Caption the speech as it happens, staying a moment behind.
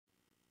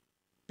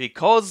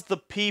because the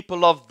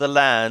people of the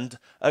land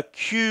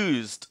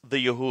accused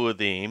the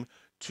Yehudim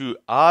to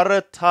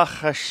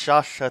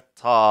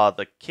Artachshashata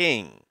the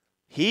king,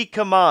 he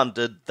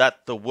commanded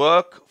that the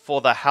work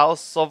for the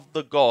house of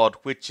the God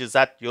which is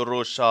at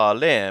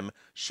Jerusalem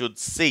should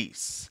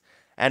cease.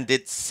 And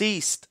it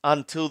ceased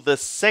until the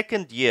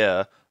 2nd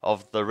year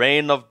of the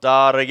reign of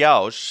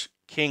Darius,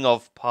 king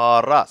of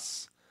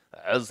Paras.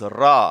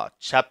 Ezra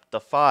chapter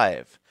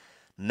 5.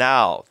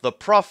 Now the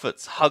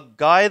prophets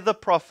Haggai the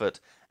prophet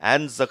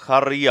and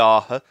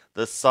Zechariah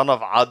the son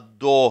of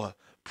Addo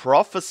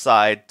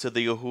prophesied to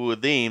the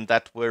Yehudim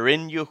that were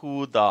in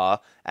Yehudah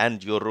and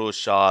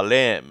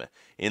Jerusalem.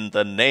 In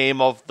the name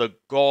of the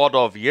God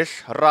of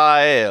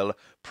Israel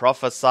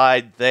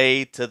prophesied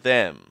they to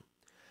them.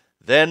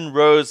 Then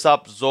rose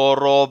up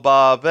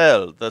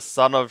Zorobabel the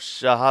son of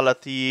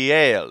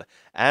Shealtiel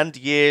and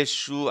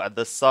Yeshua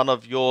the son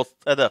of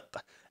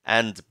Yothadek,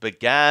 and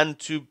began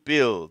to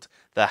build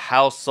the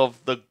house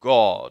of the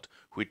God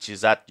which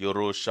is at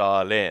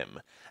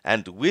Jerusalem,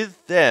 and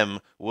with them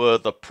were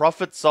the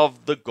prophets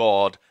of the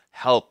God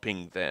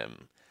helping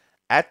them.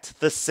 At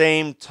the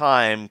same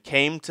time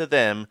came to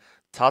them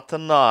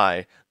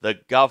Tattenai, the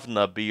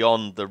governor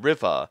beyond the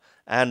river,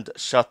 and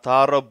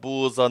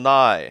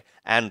Shatharabuzanai,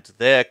 and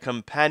their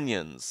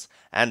companions,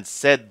 and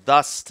said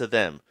thus to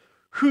them,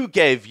 Who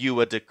gave you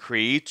a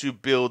decree to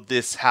build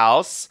this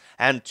house,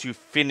 and to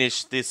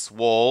finish this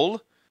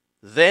wall?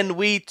 Then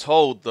we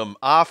told them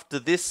after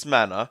this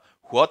manner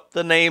what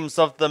the names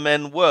of the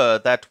men were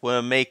that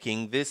were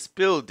making this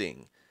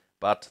building.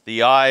 But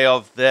the eye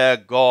of their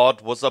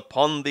God was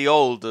upon the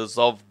elders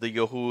of the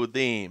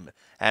Yehudim,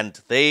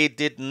 and they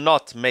did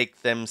not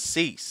make them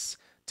cease,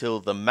 till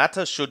the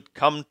matter should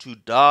come to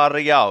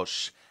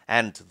Darius,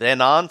 and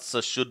then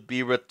answer should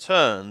be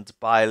returned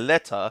by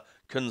letter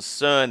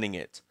concerning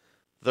it.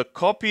 The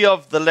copy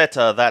of the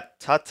letter that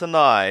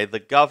Tattenai, the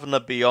governor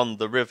beyond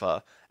the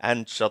river,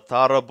 and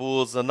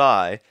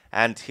Shatharabuzanai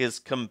and his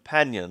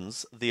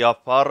companions, the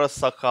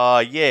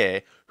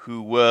Aparasakaye,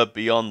 who were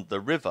beyond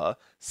the river,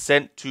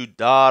 sent to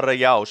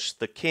Darius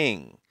the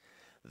king.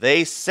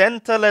 They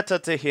sent a letter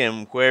to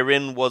him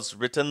wherein was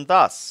written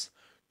thus,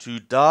 To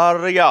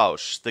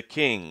Darius the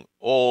king,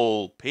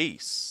 all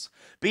peace.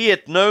 Be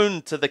it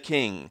known to the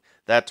king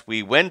that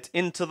we went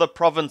into the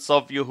province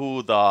of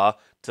Yehudah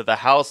to the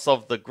house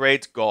of the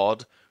great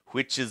God,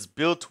 which is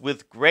built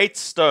with great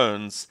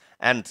stones,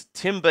 and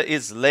timber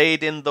is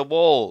laid in the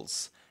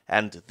walls,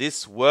 and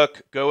this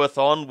work goeth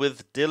on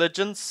with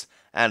diligence,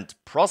 and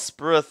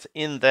prospereth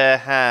in their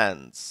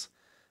hands.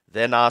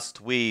 Then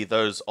asked we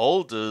those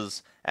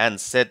elders,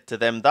 and said to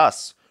them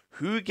thus,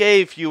 Who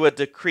gave you a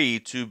decree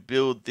to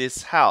build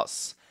this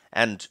house,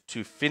 and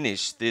to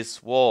finish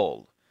this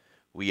wall?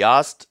 We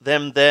asked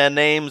them their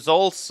names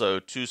also,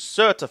 to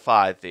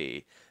certify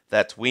thee,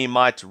 that we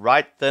might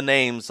write the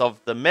names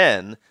of the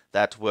men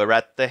that were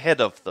at the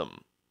head of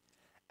them.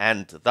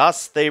 And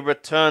thus they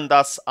returned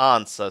us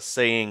answer,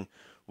 saying,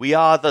 We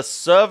are the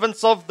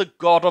servants of the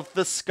God of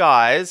the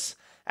skies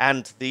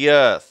and the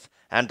earth,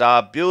 and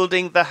are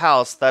building the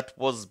house that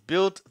was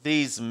built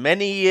these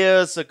many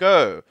years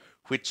ago,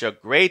 which a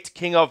great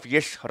king of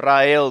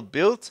Israel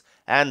built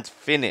and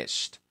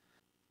finished.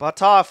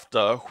 But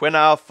after, when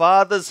our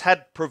fathers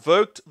had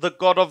provoked the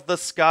God of the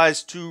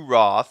skies to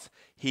wrath,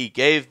 he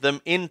gave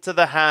them into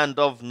the hand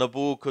of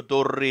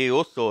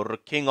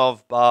Nabuchodonosor, king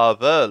of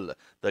Babel,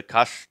 the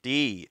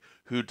Kashti,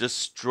 who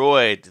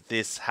destroyed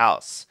this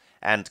house,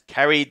 and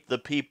carried the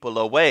people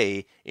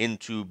away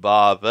into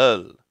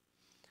Babel.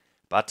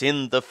 But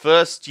in the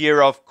 1st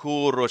year of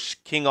Kurush,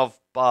 king of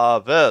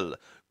Babel,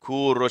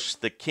 Kurush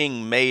the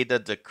king made a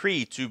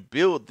decree to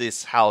build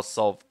this house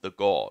of the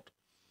God.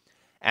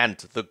 And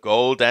the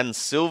gold and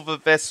silver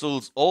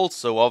vessels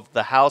also of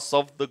the house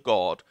of the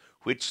God,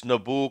 which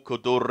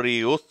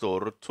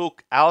Nabuchodonosor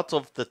took out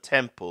of the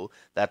temple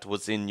that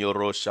was in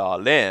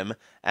Jerusalem,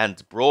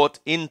 and brought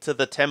into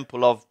the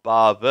temple of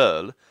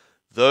Babel,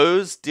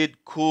 those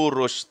did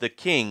Kurush the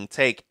king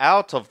take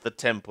out of the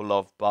temple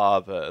of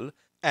Babel,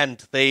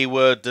 and they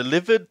were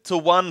delivered to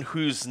one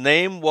whose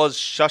name was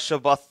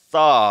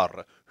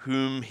Shashabathar,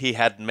 whom he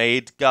had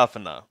made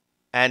governor.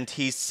 And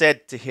he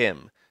said to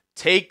him,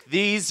 Take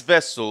these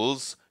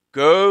vessels,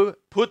 go,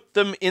 put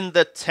them in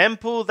the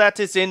temple that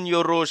is in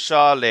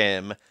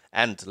Jerusalem,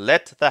 and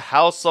let the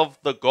house of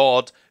the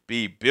God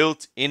be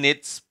built in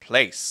its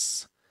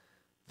place.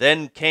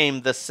 Then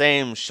came the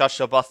same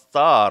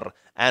Shashabathar,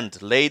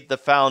 and laid the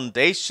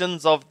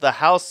foundations of the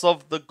house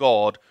of the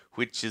God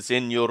which is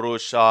in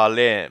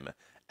Jerusalem,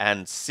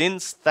 and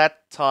since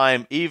that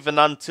time even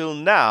until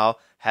now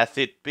hath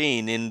it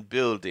been in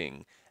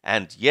building,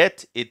 and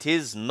yet it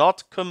is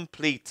not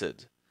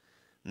completed.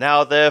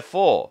 Now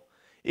therefore,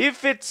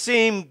 if it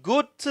seem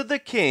good to the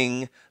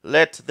king,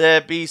 let there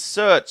be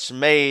search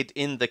made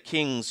in the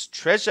king's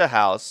treasure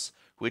house,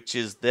 which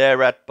is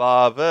there at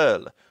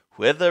Babel,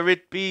 whether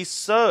it be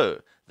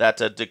so, that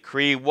a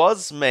decree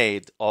was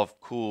made of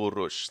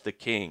Kurush the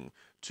king,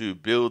 to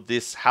build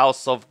this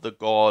house of the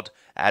God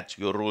at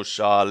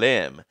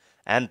Jerusalem,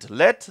 and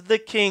let the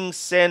king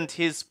send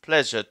his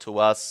pleasure to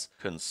us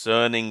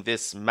concerning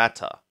this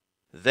matter.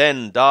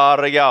 Then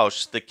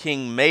Darius the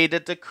king made a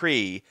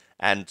decree,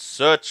 and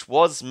search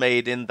was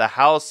made in the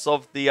house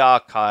of the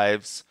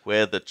archives,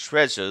 where the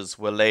treasures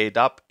were laid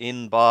up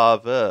in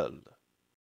Babel.